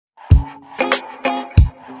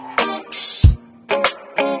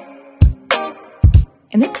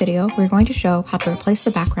In this video, we're going to show how to replace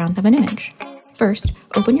the background of an image. First,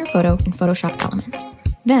 open your photo in Photoshop Elements.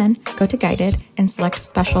 Then, go to Guided and select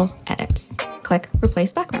Special Edits. Click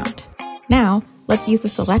Replace Background. Now, let's use the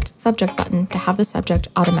Select Subject button to have the subject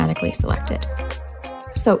automatically selected.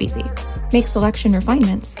 So easy. Make selection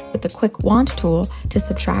refinements with the quick wand tool to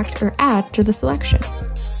subtract or add to the selection.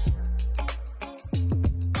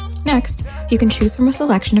 Next, you can choose from a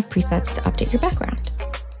selection of presets to update your background.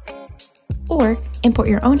 Or import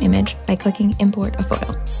your own image by clicking Import a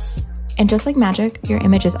Photo. And just like magic, your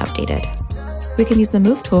image is updated. We can use the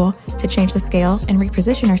Move tool to change the scale and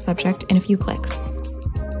reposition our subject in a few clicks.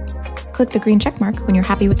 Click the green checkmark when you're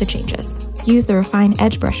happy with the changes. Use the Refine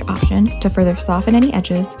Edge Brush option to further soften any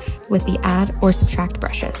edges with the Add or Subtract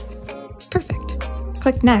brushes. Perfect.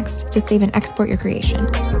 Click Next to save and export your creation.